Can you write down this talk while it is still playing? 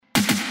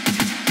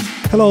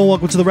Hello and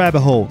welcome to The Rabbit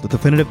Hole, the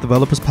Definitive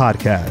Developers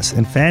Podcast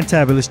in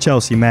fantabulous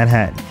Chelsea,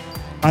 Manhattan.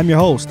 I'm your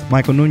host,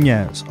 Michael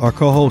Nunez, our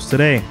co-host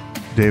today,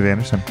 Dave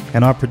Anderson,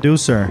 and our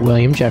producer,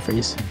 William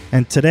Jeffries.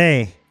 And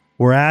today,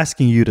 we're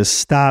asking you to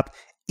stop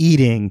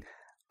eating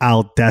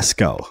al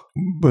Desko.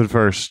 But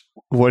first,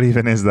 what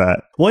even is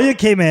that? William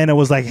came in and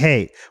was like,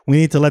 hey, we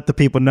need to let the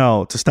people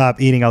know to stop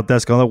eating al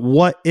Desko. I'm like,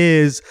 what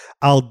is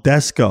al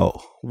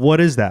Desko? What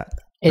is that?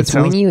 It's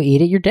when you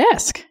eat at your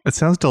desk. It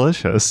sounds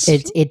delicious.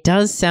 It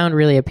does sound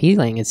really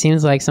appealing. It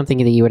seems like something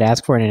that you would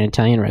ask for in an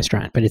Italian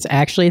restaurant, but it's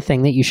actually a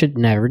thing that you should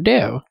never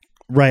do.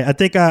 Right. I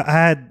think I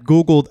had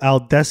Googled al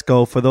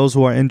Desko for those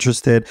who are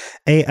interested.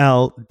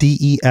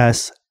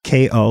 ALDESKO.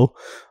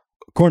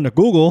 According to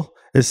Google,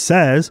 it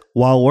says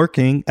while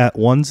working at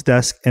one's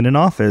desk in an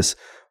office,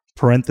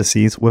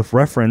 parentheses, with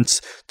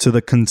reference to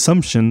the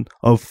consumption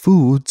of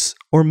foods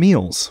or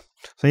meals.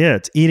 So yeah,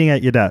 it's eating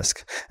at your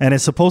desk. And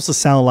it's supposed to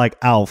sound like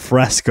al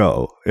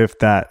fresco, if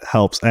that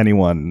helps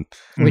anyone.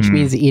 Which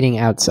means eating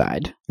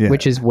outside,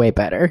 which is way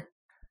better.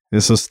 Yeah,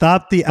 so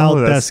stop the al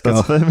Desko.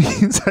 That's what that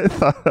means.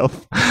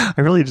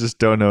 I really just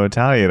don't know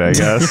Italian, I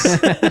guess.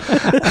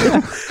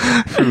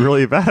 I'm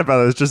really bad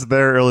about it. It's just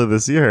there early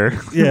this year.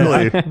 Yeah.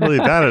 really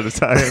bad at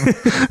Italian.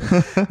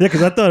 Yeah,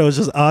 because I thought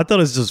it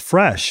was just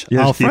fresh.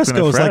 Yeah, al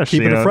fresco is like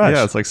keeping it fresh.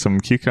 Yeah, it's like some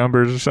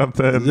cucumbers or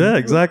something. Yeah,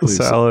 exactly.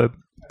 Salad.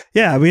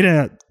 Yeah, we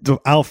didn't do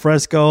al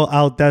fresco,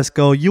 al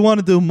Desko. You want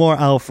to do more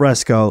al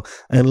fresco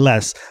and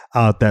less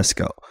al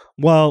Desko.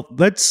 Well,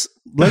 let's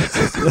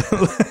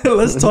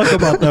talk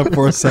about that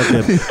for a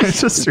second. I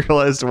just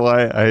realized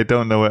why I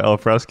don't know what al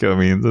fresco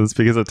means. It's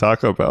because of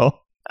Taco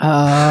Bell.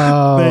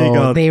 Oh, there you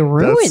go. They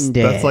ruined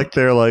it. That's like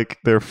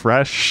their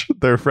fresh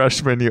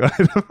menu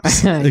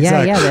items.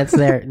 Yeah, that's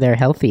their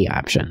healthy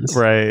options.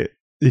 Right.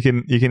 You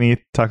can eat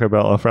Taco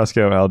Bell al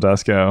fresco, al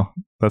Desko.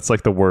 That's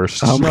like the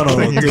worst no.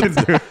 thing you can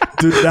do.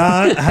 Do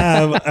not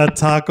have a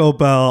Taco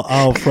Bell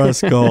al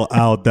fresco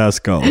al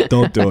Desko.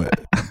 Don't do it.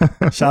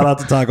 Shout out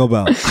to Taco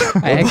Bell.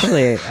 I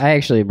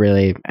actually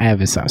really have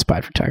a soft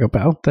spot for Taco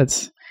Bell.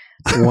 That's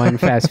one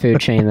fast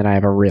food chain that I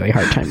have a really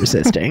hard time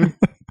resisting.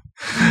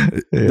 Yeah.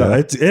 No,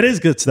 it is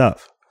good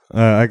stuff.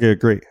 I can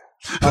agree.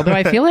 Although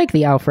I feel like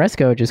the al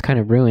fresco just kind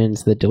of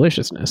ruins the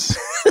deliciousness.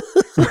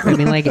 I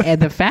mean, like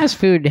the fast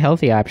food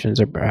healthy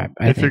options are.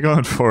 If you're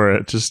going for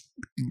it, just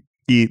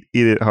eat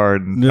it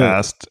hard and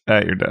fast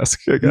at your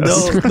desk, I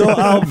guess. No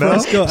al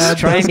fresco. Just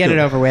try and get it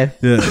over with.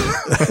 Yeah,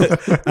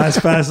 as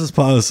fast as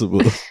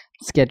possible.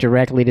 Let's get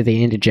directly to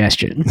the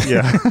indigestion.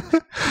 Yeah.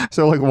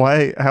 So,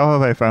 like, how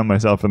have I found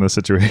myself in this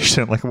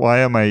situation? Like, why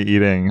am I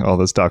eating all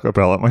this Taco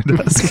Bell at my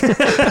desk?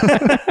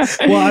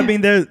 Well, I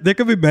mean, there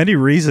could be many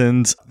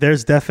reasons.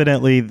 There's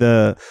definitely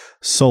the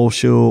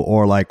social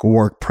or like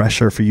work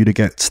pressure for you to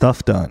get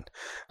stuff done.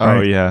 Right?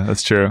 Oh yeah,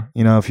 that's true.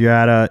 You know, if you're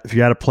at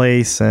a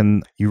place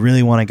and you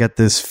really want to get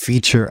this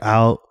feature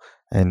out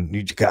and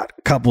you got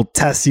a couple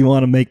tests you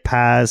want to make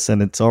pass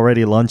and it's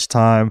already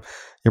lunchtime,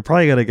 you're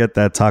probably going to get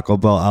that Taco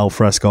Bell al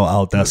fresco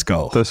al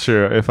Desko. That's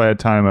true. If I had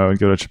time, I would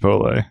go to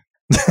Chipotle.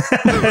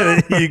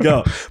 There you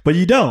go. But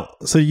you don't.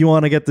 So you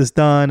want to get this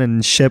done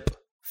and ship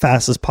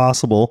fast as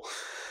possible.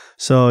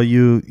 So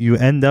you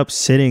end up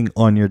sitting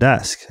on your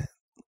desk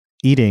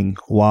eating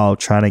while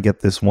trying to get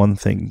this one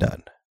thing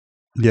done.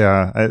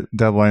 Yeah,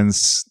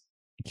 deadlines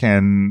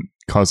can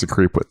cause a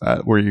creep with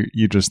that, where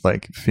you just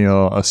like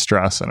feel a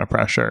stress and a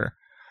pressure,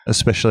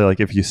 especially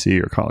like if you see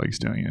your colleagues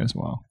doing it as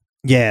well.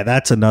 Yeah,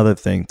 that's another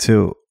thing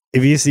too.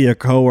 If you see a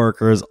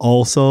coworker is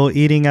also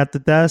eating at the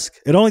desk,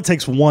 it only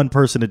takes one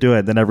person to do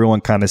it. Then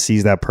everyone kind of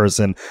sees that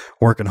person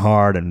working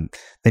hard, and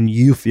then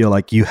you feel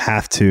like you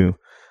have to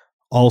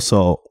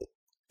also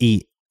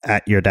eat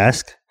at your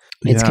desk.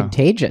 It's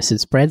contagious. It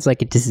spreads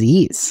like a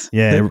disease.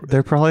 Yeah,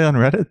 they're probably on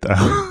Reddit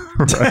though.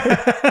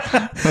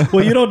 Right?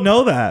 Well, you don't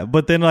know that,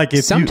 but then like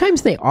if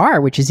sometimes they are,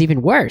 which is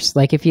even worse.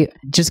 Like if you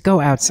just go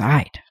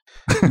outside,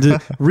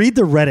 read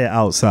the Reddit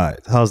outside.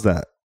 How's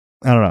that?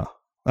 I don't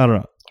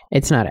know.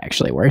 It's not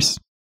actually worse.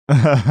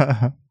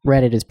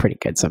 Reddit is pretty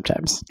good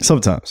sometimes.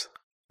 Sometimes.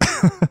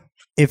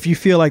 If you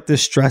feel like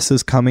this stress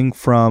is coming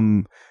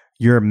from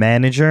your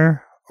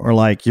manager or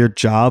like your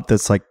job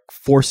that's like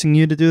forcing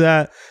you to do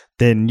that,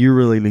 then you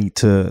really need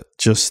to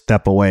just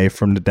step away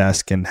from the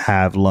desk and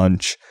have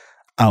lunch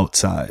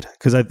outside.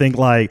 Because I think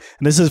like,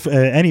 and this is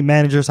any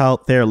managers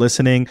out there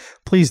listening,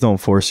 please don't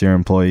force your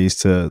employees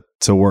to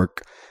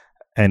work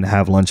and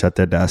have lunch at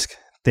their desk.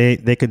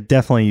 They could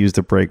definitely use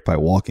the break by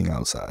walking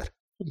outside.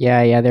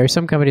 Yeah. There are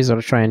some companies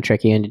that'll try and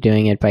trick you into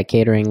doing it by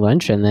catering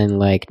lunch and then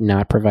like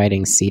not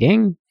providing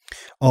seating.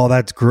 Oh,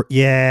 that's great.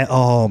 Yeah.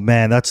 Oh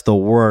man, that's the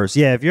worst.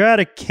 Yeah. If you're at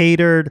a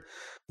catered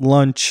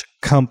lunch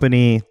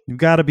company, you've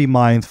got to be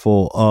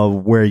mindful of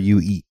where you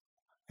eat.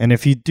 And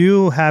if you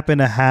do happen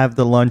to have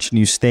the lunch and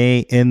you stay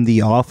in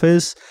the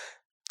office,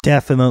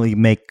 definitely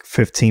make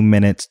 15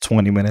 minutes,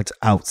 20 minutes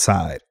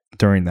outside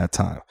during that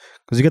time.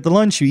 Because you get the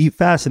lunch, you eat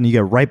fast, and you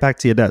get right back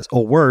to your desk.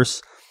 Or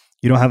worse,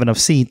 you don't have enough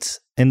seats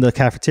in the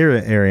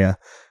cafeteria area,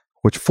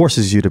 which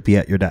forces you to be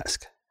at your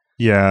desk.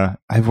 Yeah,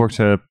 I've worked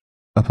at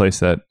a place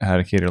that had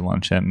a catered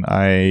lunch, and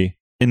I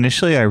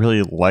initially I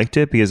really liked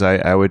it because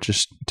I would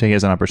just take it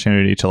as an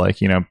opportunity to like,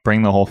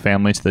 bring the whole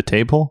family to the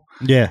table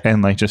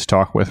and like just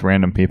talk with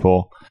random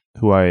people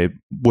who I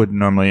would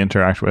normally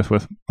interact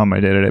with on my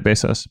day-to-day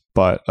basis.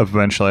 But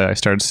eventually I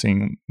started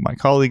seeing my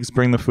colleagues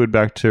bring the food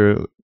back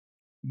to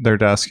their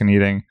desk and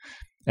eating.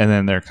 And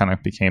then there kind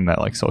of became that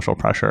like social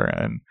pressure,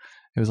 and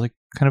it was like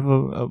kind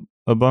of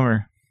a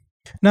bummer.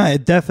 No,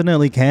 it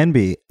definitely can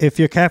be. If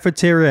your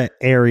cafeteria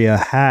area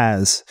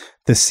has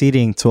the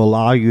seating to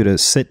allow you to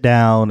sit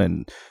down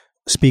and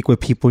speak with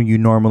people you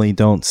normally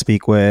don't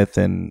speak with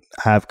and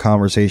have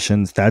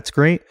conversations, that's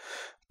great.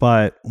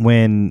 But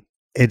when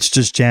it's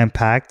just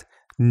jam-packed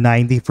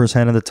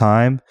 90% of the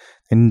time,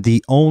 and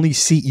the only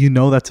seat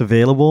that's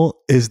available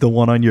is the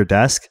one on your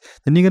desk,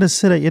 then you're going to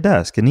sit at your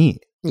desk and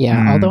eat.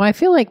 Yeah, although I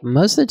feel like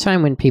most of the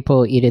time when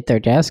people eat at their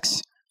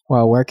desks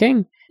while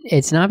working,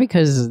 it's not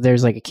because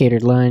there's like a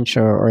catered lunch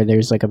or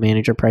there's like a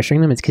manager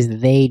pressuring them. It's because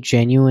they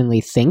genuinely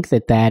think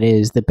that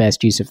is the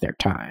best use of their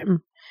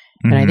time.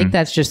 And I think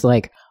that's just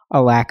like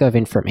a lack of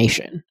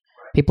information.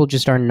 People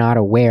just are not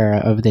aware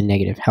of the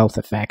negative health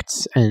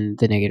effects and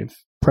the negative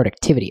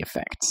productivity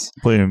effects.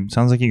 William,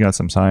 sounds like you got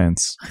some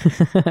science.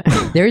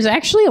 There's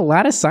actually a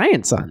lot of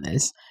science on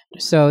this.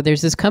 So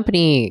there's this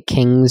company,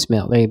 King's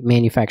Mill. They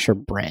manufacture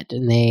bread,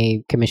 and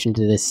they commissioned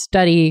this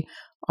study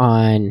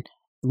on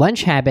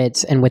lunch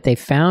habits. And what they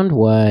found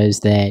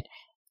was that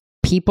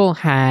people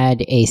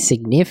had a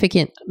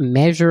significant,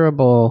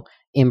 measurable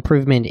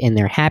improvement in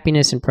their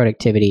happiness and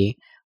productivity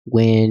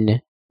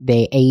when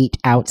they ate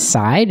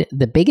outside.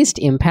 The biggest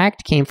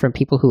impact came from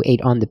people who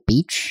ate on the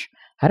beach.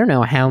 I don't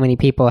know how many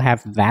people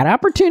have that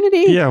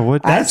opportunity. Yeah,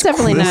 that's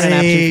definitely not an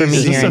option for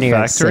me here in New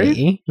York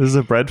City. This is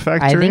a bread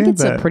factory? I think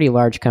it's a pretty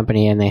large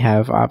company, and they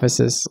have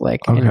offices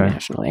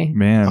internationally.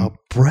 Man, a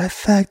bread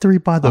factory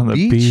by the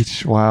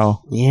beach?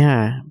 Wow.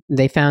 Yeah,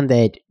 they found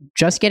that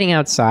just getting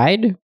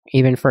outside,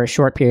 even for a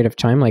short period of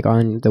time, like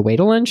on the way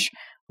to lunch,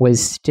 was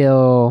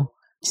still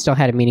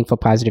had a meaningful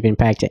positive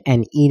impact,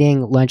 and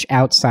eating lunch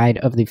outside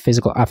of the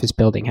physical office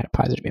building had a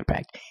positive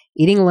impact.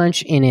 Eating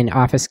lunch in an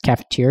office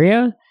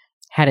cafeteria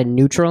had a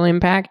neutral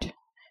impact,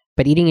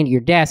 but eating at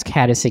your desk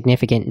had a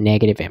significant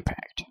negative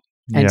impact.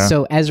 And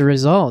so as a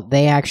result,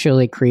 they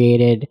actually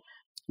created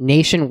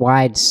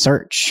nationwide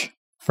search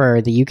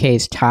for the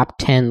UK's top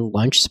 10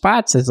 lunch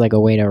spots as like a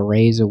way to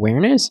raise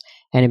awareness,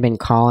 and have been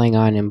calling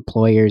on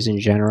employers in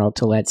general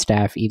to let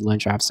staff eat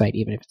lunch offsite,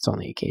 even if it's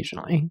only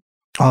occasionally.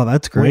 Oh,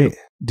 that's great. Wait,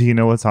 do you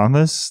know what's on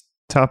this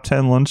top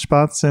 10 lunch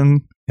spots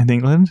in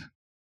England?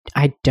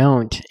 I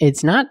don't.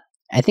 It's not.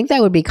 I think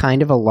that would be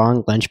kind of a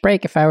long lunch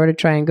break if I were to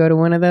try and go to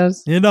one of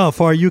those.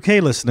 For our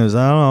UK listeners,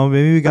 I don't know,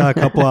 maybe we got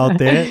a couple out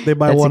there. They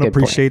might want to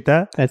appreciate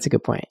that. That's a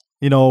good point.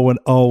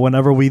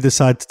 Whenever we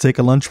decide to take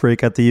a lunch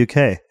break at the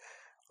UK.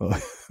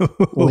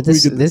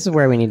 This is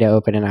where we need to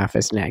open an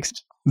office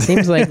next.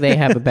 Seems like they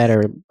have a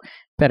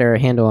better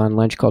handle on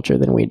lunch culture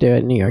than we do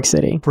in New York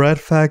City. Bread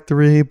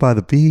factory by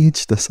the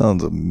beach. That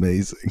sounds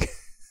amazing.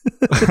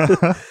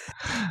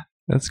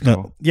 That's cool.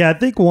 No, yeah, I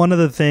think one of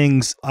the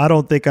things, I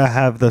don't think I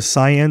have the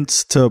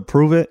science to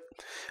prove it,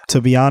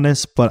 to be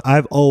honest, but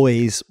I've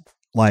always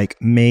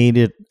made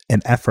it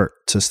an effort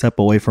to step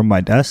away from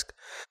my desk.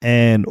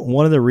 And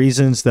one of the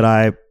reasons that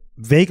I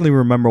vaguely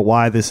remember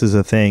why this is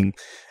a thing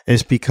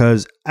is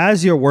because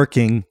as you're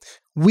working,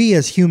 we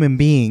as human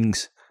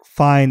beings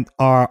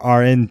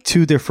are in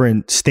two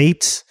different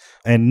states,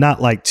 and not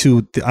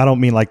two, I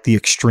don't mean the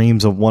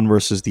extremes of one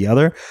versus the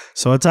other.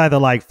 So it's either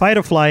fight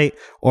or flight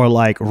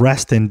or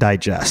rest and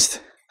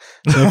digest.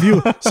 So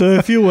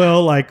if you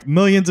will,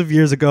 millions of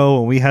years ago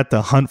when we had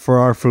to hunt for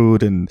our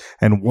food and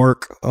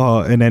work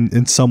and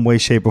in some way,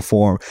 shape, or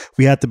form,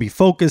 we had to be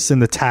focused in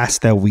the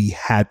task that we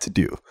had to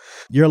do.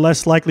 You're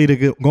less likely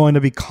going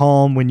to be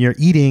calm when you're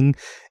eating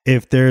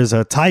if there's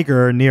a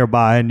tiger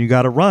nearby and you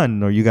got to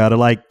run or you got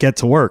to get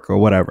to work or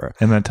whatever.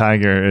 And that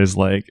tiger is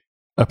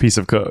a piece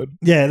of code.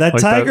 Yeah, that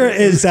tiger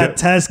is that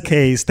test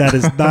case that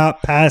is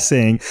not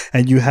passing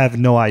and you have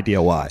no idea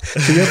why.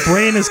 So your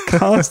brain is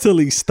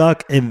constantly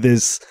stuck in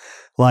this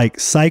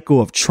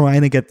cycle of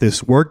trying to get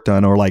this work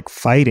done or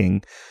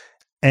fighting.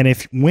 And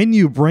when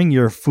you bring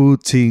your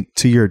food to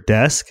your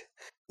desk,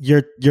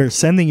 you're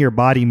sending your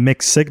body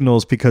mixed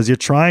signals because you're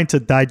trying to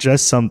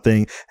digest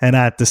something and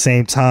at the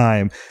same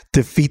time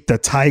defeat the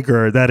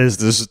tiger that is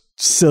this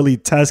silly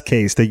test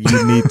case that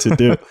you need to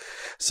do.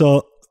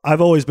 So I've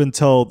always been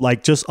told,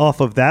 just off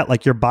of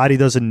that, your body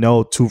doesn't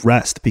know to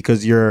rest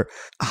because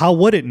how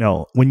would it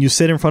know? When you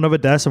sit in front of a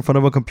desk, in front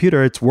of a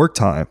computer, it's work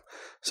time.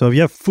 So if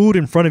you have food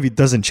in front of you, it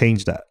doesn't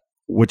change that,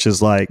 which is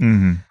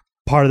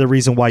part of the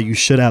reason why you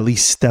should at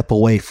least step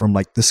away from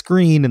the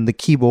screen and the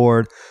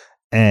keyboard.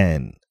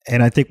 And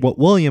I think what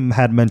William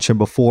had mentioned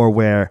before,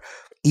 where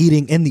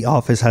eating in the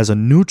office has a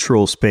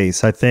neutral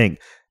space, I think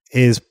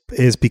is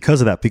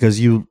because of that, because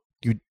you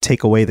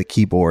take away the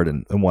keyboard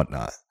and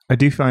whatnot. I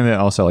do find that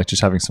also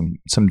just having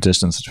some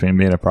distance between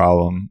me and a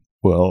problem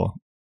will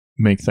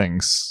make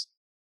things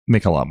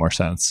make a lot more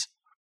sense.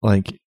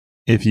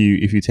 If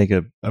you take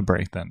a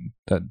break, then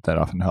that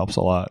often helps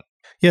a lot.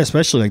 Yeah,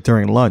 especially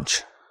during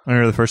lunch. I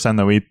remember the first time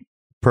that we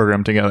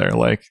programmed together,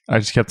 like I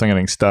just kept on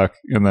getting stuck,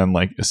 and then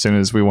like as soon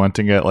as we went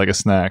to get like a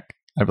snack,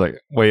 I'd be like,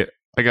 wait,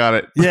 I got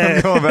it. Yeah.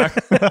 I'm going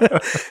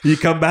back. You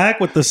come back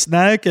with the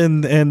snack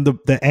and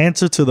the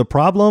answer to the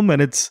problem,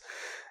 and it's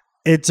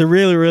a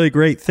really, really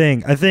great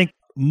thing. I think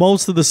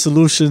most of the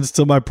solutions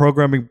to my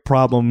programming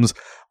problems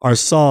are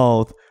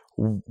solved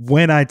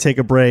when I take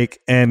a break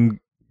and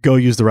go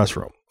use the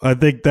restroom. I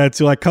think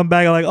that's like come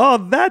back and like,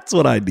 oh, that's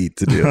what I need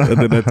to do.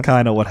 And then that's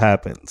kind of what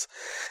happens.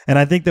 And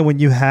I think that when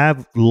you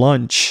have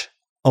lunch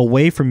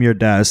away from your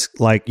desk,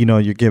 like, you know,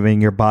 you're giving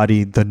your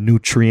body the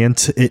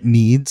nutrients it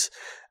needs,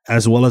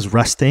 as well as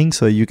resting,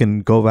 so you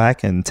can go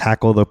back and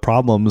tackle the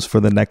problems for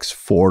the next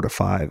 4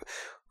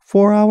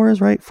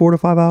 hours, right? 4 to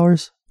 5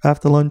 hours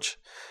after lunch.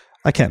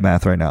 I can't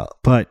math right now,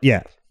 but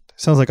yeah,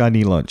 sounds like I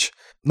need lunch.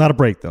 Not a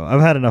break though.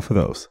 I've had enough of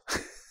those.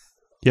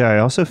 Yeah, I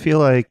also feel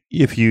like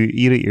if you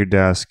eat at your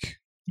desk,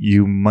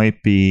 you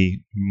might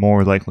be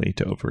more likely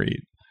to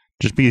overeat,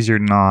 just because you're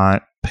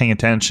not paying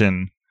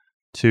attention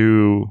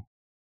to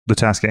the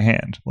task at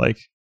hand. Like,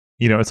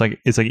 you know, it's like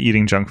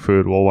eating junk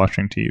food while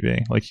watching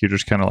TV. Like you're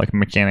just kind of like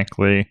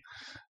mechanically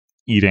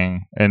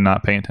eating and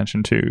not paying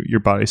attention to your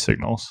body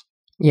signals.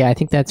 Yeah, I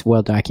think that's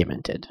well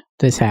documented.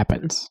 This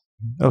happens.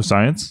 Oh,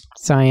 science?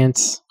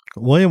 Science.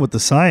 William with the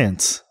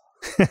science.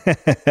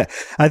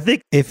 I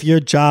think if your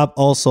job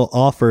also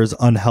offers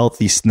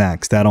unhealthy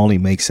snacks, that only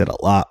makes it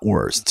a lot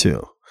worse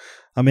too.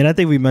 I mean, I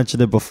think we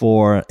mentioned it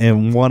before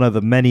in one of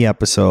the many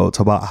episodes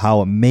about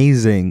how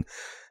amazing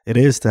it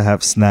is to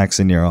have snacks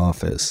in your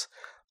office.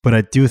 But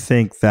I do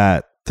think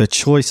that the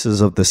choices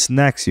of the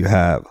snacks you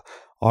have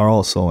are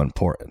also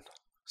important.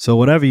 So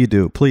whatever you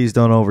do, please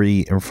don't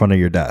overeat in front of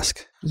your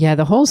desk. Yeah,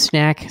 the whole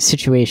snack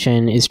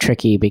situation is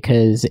tricky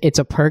because it's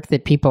a perk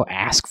that people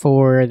ask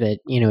for that,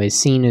 you know, is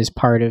seen as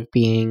part of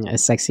being a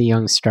sexy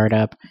young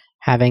startup,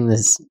 having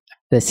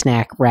the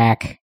snack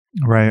rack.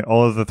 Right,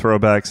 all of the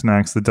throwback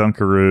snacks, the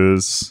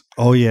Dunkaroos.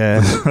 Oh,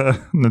 yeah.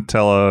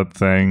 Nutella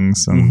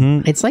things.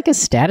 And It's like a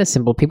status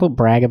symbol. People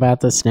brag about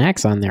the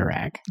snacks on their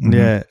rack.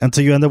 Yeah,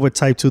 until you end up with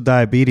type 2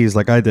 diabetes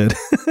like I did.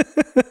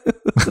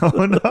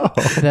 Oh, no.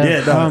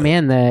 Oh,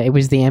 man, it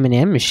was the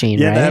M&M machine,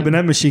 right? Yeah, the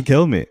M&M machine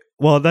killed me.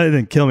 Well, that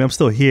didn't kill me. I'm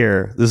still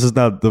here. This is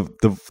not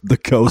the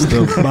ghost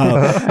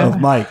of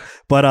Mike.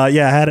 But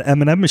yeah, I had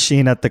an M&M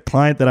machine at the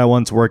client that I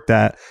once worked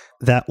at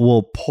that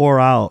will pour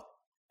out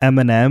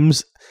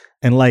M&Ms.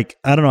 And like,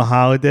 I don't know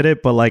how it did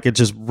it, but like it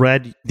just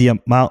read the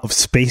amount of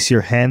space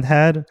your hand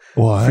had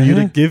for you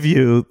to give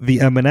you the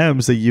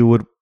M&Ms that you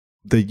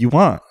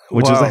want,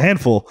 which is a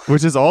handful.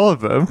 Which is all of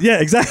them. Yeah,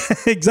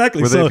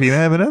 exactly. Were they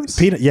peanut M&Ms?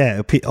 Peanut,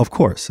 yeah, of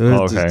course.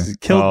 Okay.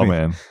 It killed me.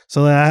 Man.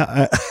 So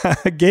then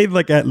I gained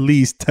like at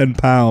least 10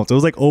 pounds. It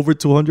was like over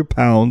 200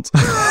 pounds.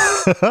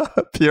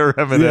 Pure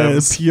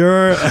M&Ms. Yeah,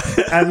 pure,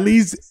 at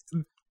least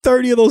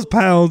 30 of those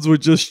pounds were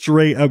just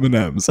straight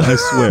M&Ms, I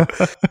swear.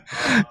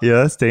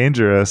 Yeah, that's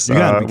dangerous.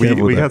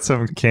 We got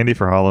some candy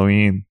for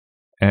Halloween,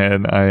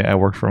 and I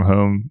worked from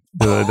home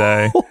the other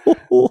day,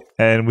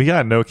 and we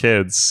got no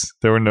kids.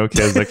 There were no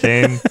kids that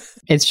came.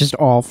 It's just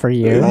all for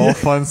you. All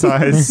fun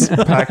size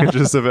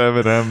packages of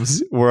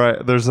M&Ms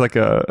where there's like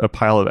a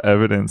pile of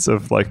evidence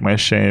of like my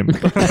shame.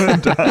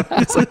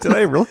 It's like, did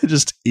I really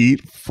just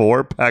eat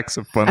 4 packs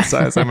of fun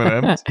size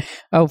M&Ms?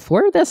 Oh,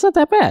 4? That's not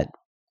that bad.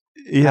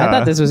 Yeah, I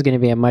thought this was going to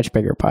be a much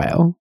bigger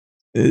pile.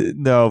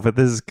 No, but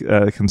this is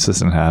a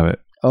consistent habit.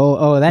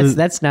 Oh,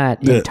 that's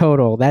not in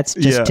total. That's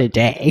just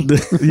today.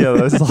 Yeah,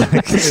 that's like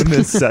in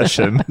this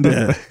session.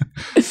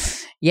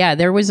 Yeah,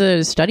 there was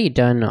a study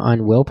done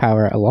on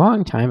willpower a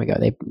long time ago.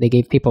 They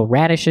gave people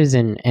radishes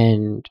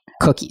and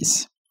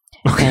cookies.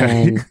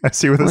 Okay, and I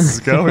see where this is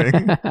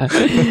going.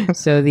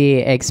 So the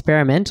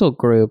experimental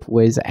group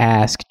was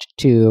asked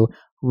to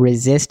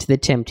resist the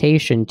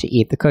temptation to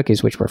eat the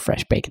cookies, which were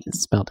fresh bacon and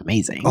smelled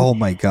amazing. Oh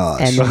my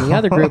gosh. And then the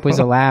other group was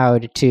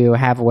allowed to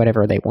have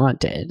whatever they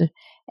wanted.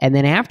 And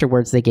then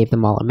afterwards, they gave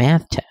them all a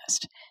math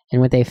test. And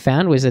what they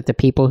found was that the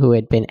people who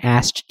had been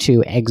asked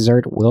to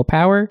exert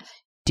willpower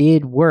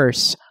did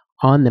worse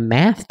on the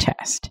math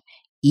test,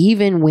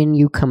 even when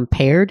you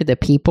compared the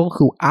people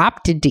who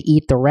opted to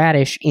eat the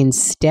radish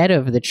instead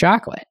of the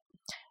chocolate.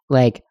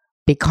 Like,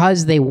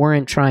 because they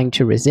weren't trying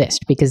to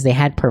resist, because they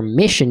had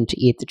permission to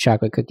eat the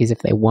chocolate cookies if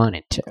they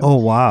wanted to. Oh,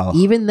 wow.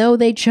 Even though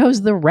they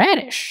chose the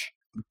radish.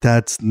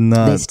 That's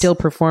nuts. They still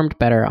performed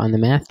better on the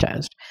math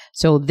test.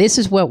 So this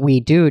is what we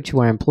do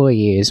to our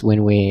employees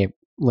when we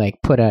like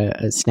put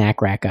a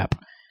snack rack up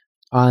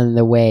on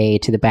the way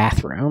to the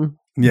bathroom.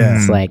 Yeah.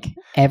 It's like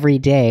every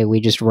day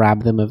we just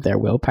rob them of their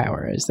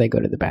willpower as they go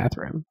to the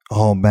bathroom.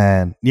 Oh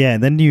man. Yeah,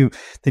 and then you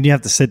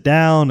have to sit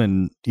down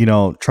and,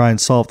 try and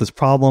solve this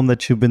problem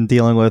that you've been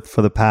dealing with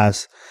for the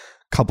past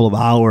couple of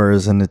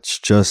hours, and it's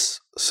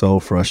just so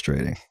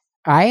frustrating.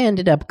 I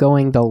ended up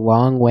going the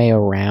long way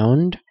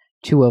around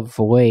to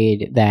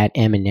avoid that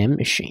M&M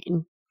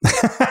machine.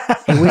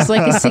 It was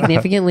like a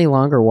significantly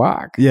longer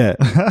walk. Yeah.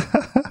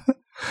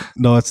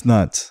 No, it's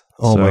nuts.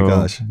 Oh my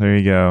gosh. There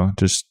you go.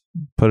 Just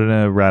put it in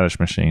a radish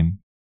machine.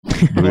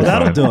 Well,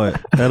 that'll do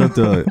it. That'll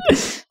do it.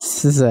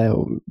 This is a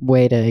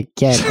way to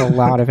get a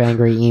lot of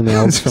angry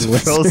emails from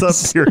listeners.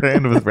 Fills up your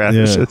hand with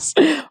radishes.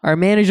 Our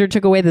manager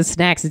took away the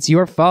snacks. It's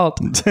your fault.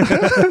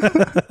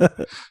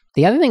 The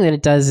other thing that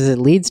it does is it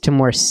leads to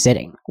more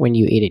sitting when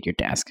you eat at your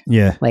desk.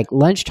 Yeah. Like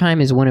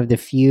lunchtime is one of the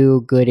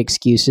few good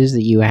excuses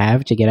that you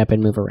have to get up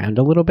and move around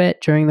a little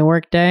bit during the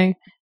workday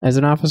as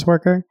an office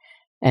worker.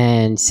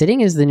 And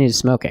sitting is the new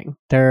smoking.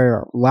 There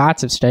are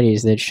lots of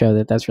studies that show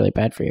that that's really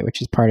bad for you,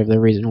 which is part of the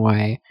reason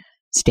why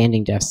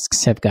standing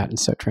desks have gotten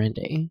so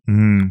trendy.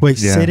 Wait,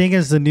 sitting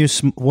is the new...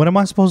 what am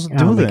I supposed to do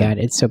then? Oh my God,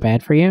 it's so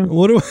bad for you.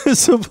 What am I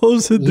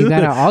supposed to do? You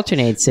got to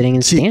alternate sitting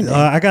and standing.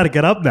 I got to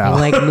get up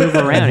now. And move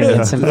around and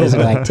get some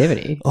physical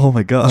activity. Oh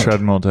my God.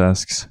 Treadmill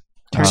desks.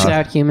 Turns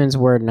out humans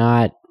were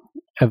not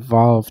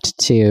evolved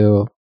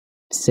to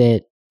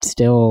sit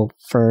still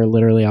for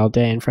literally all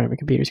day in front of a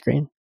computer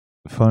screen.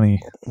 Funny.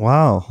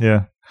 Wow.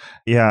 Yeah.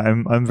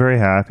 I'm very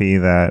happy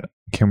that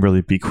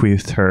Kimberly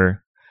bequeathed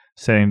her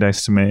sitting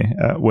next to me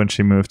when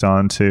she moved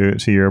on to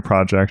your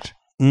project.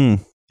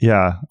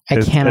 Yeah.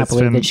 I cannot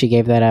believe that she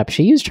gave that up.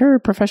 She used her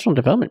professional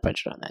development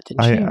budget on that,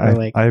 didn't she?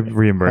 I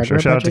reimbursed her.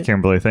 Shout out to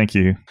Kimberly. Thank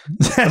you.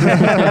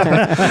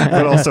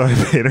 But also I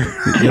paid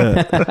her.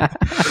 Yeah.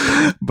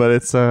 But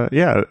it's,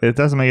 it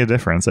does make a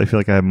difference. I feel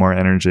like I have more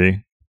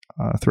energy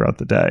throughout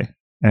the day.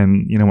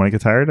 And, when I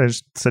get tired, I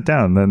just sit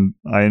down. Then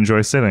I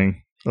enjoy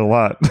sitting a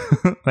lot.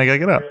 I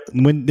get up.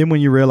 When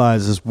you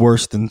realize it's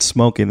worse than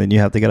smoking, then you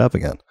have to get up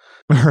again.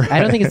 Right. I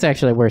don't think it's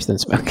actually worse than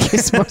smoking.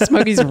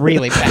 Smoking's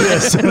really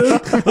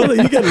bad.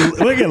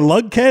 You get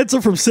lung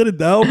cancer from sitting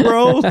down,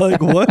 bro?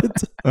 Like,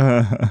 what?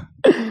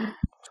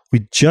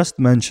 We just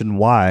mentioned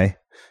why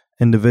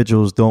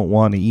individuals don't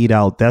want to eat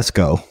out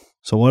Desko.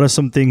 So what are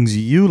some things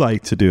you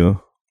like to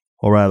do?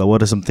 Or rather,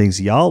 what are some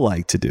things y'all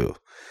like to do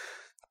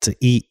to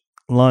eat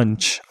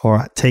lunch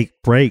or take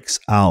breaks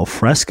al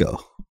fresco?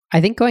 I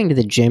think going to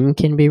the gym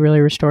can be really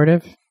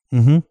restorative.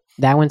 Mm-hmm.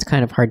 That one's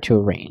kind of hard to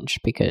arrange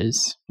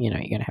because, you got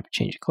to have a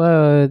change of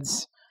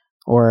clothes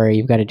or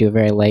you've got to do a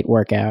very light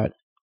workout.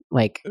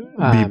 Be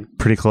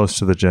pretty close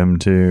to the gym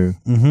too.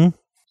 Mm-hmm.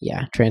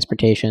 Yeah,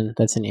 transportation,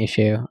 that's an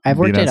issue. I've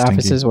worked at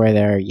offices where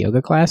there are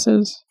yoga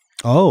classes.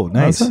 Oh,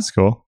 nice. That's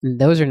cool.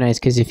 Those are nice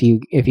because if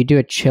you do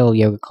a chill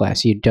yoga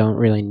class, you don't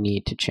really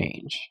need to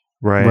change.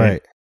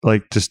 Right.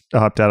 Like just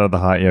opt out of the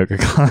hot yoga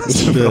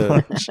class.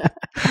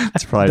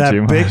 It's probably that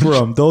too much.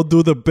 Bikram. Don't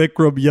do the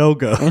Bikram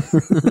yoga.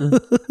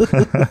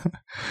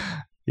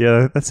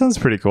 Yeah, that sounds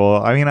pretty cool.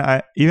 I mean,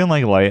 I even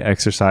like light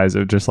exercise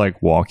of just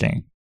like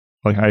walking.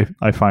 Like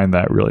I find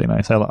that really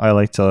nice. I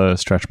like to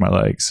stretch my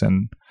legs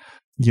and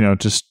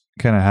just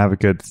kind of have a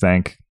good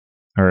think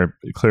or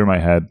clear my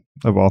head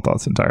of all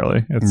thoughts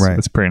entirely.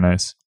 It's pretty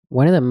nice.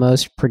 One of the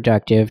most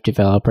productive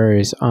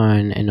developers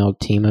on an old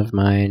team of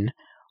mine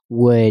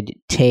would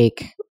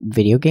take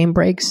video game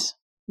breaks.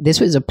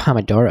 This was a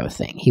Pomodoro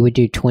thing. He would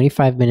do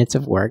 25 minutes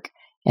of work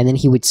and then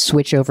he would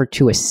switch over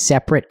to a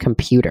separate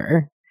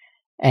computer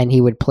and he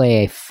would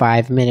play a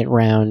 5-minute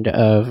round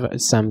of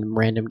some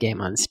random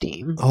game on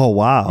Steam. Oh,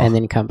 wow. And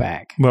then come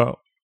back. Well,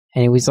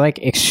 and it was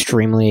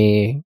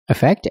extremely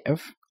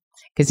effective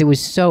because it was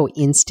so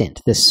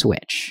instant, the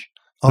switch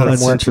from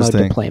work mode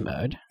to play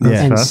mode.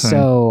 Yeah. And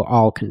so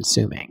all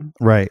consuming.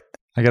 Right.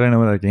 I gotta know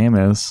what that game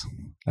is.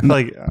 I feel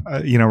like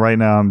right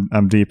now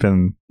I'm deep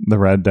in the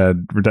Red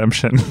Dead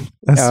Redemption,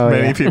 as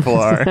many people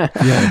are.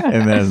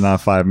 And there's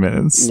not 5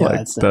 minutes. No,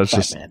 that's not a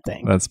 5-minute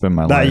thing. That's been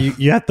my life.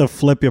 You have to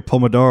flip your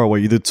Pomodoro where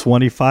you do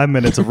 25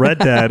 minutes of Red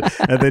Dead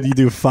and then you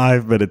do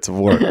 5 minutes of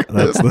work.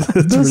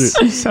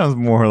 That sounds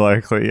more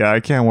likely. Yeah, I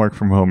can't work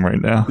from home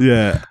right now.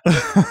 Yeah.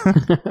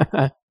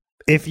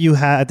 I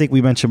think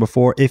we mentioned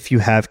before, if you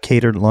have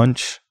catered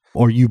lunch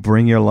or you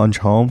bring your lunch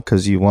home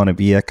because you want to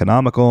be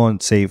economical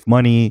and save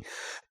money,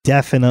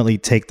 definitely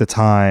take the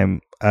time,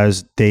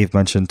 as Dave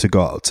mentioned, to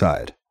go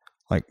outside.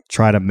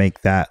 Try to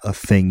make that a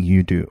thing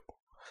you do.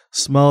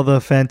 Smell the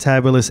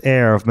fantabulous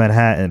air of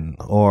Manhattan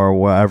or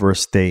whatever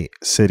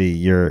city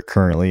you're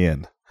currently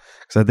in.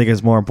 Because I think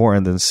it's more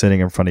important than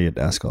sitting in front of your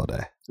desk all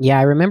day. Yeah,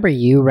 I remember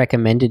you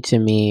recommended to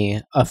me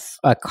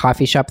a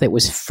coffee shop that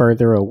was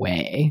further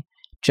away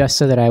just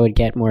so that I would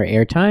get more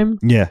airtime.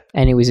 Yeah.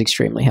 And it was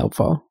extremely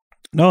helpful.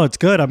 No, it's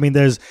good. I mean,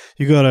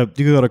 you go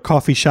to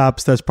coffee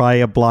shops that's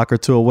probably a block or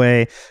two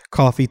away.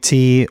 Coffee,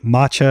 tea,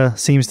 matcha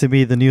seems to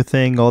be the new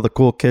thing. All the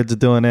cool kids are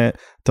doing it.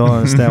 Don't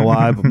understand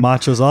why, but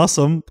matcha's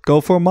awesome. Go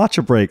for a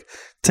matcha break.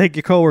 Take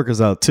your coworkers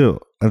out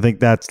too. I think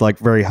that's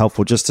very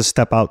helpful just to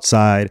step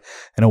outside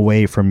and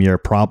away from your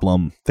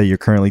problem that you're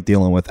currently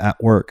dealing with at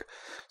work.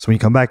 So when you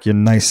come back, you're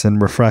nice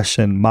and refreshed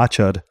and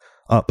matcha'd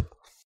up.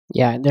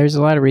 Yeah, there's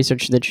a lot of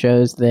research that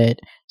shows that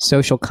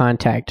social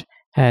contact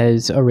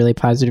has a really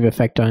positive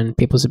effect on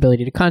people's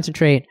ability to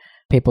concentrate,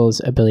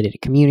 people's ability to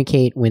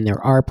communicate when there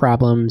are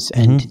problems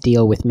and to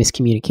deal with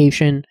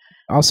miscommunication.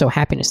 Also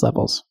happiness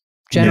levels,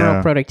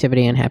 general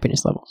productivity and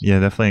happiness levels.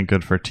 Yeah, definitely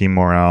good for team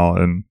morale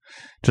and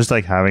just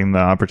having the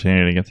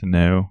opportunity to get to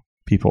know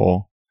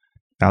people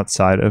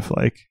outside of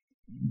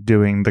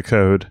doing the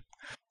code.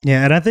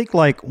 Yeah, and I think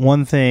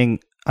one thing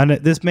And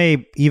this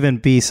may even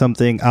be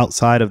something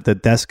outside of the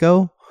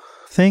Desko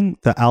thing,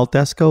 the Al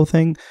Desko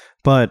thing,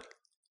 but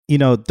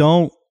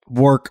don't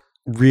work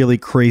really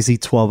crazy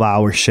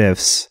 12-hour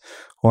shifts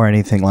or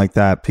anything like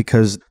that,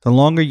 because the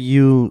longer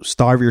you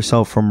starve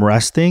yourself from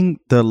resting,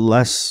 the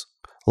less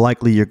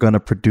likely you're going to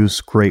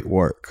produce great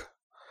work.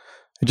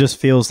 It just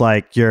feels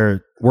like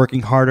you're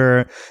working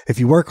harder. If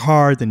you work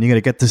hard, then you're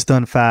going to get this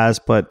done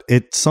fast, but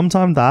it's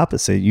sometimes the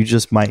opposite. You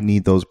just might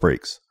need those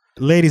breaks.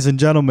 Ladies and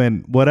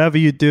gentlemen, whatever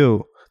you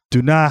do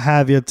not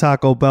have your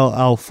Taco Bell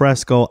al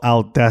fresco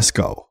al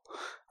Desko.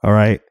 All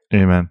right?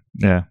 Amen.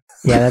 Yeah.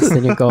 Yeah, that's the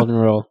new golden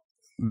rule.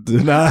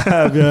 Do not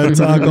have your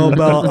Taco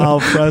Bell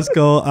al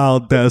fresco al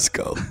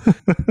Desko.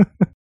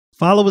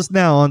 Follow us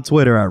now on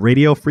Twitter at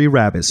Radio Free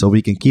Rabbit so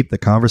we can keep the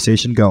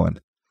conversation going.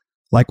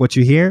 Like what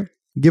you hear?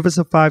 Give us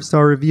a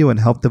 5-star review and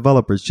help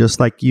developers just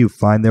like you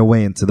find their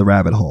way into the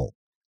rabbit hole.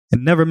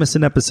 And never miss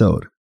an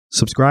episode.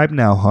 Subscribe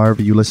now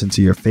however you listen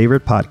to your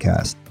favorite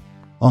podcast.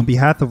 On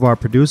behalf of our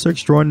producer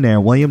extraordinaire,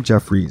 William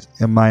Jeffries,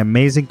 and my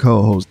amazing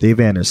co-host,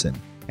 Dave Anderson,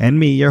 and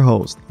me, your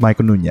host,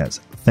 Michael Nunez,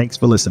 thanks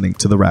for listening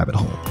to The Rabbit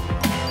Hole.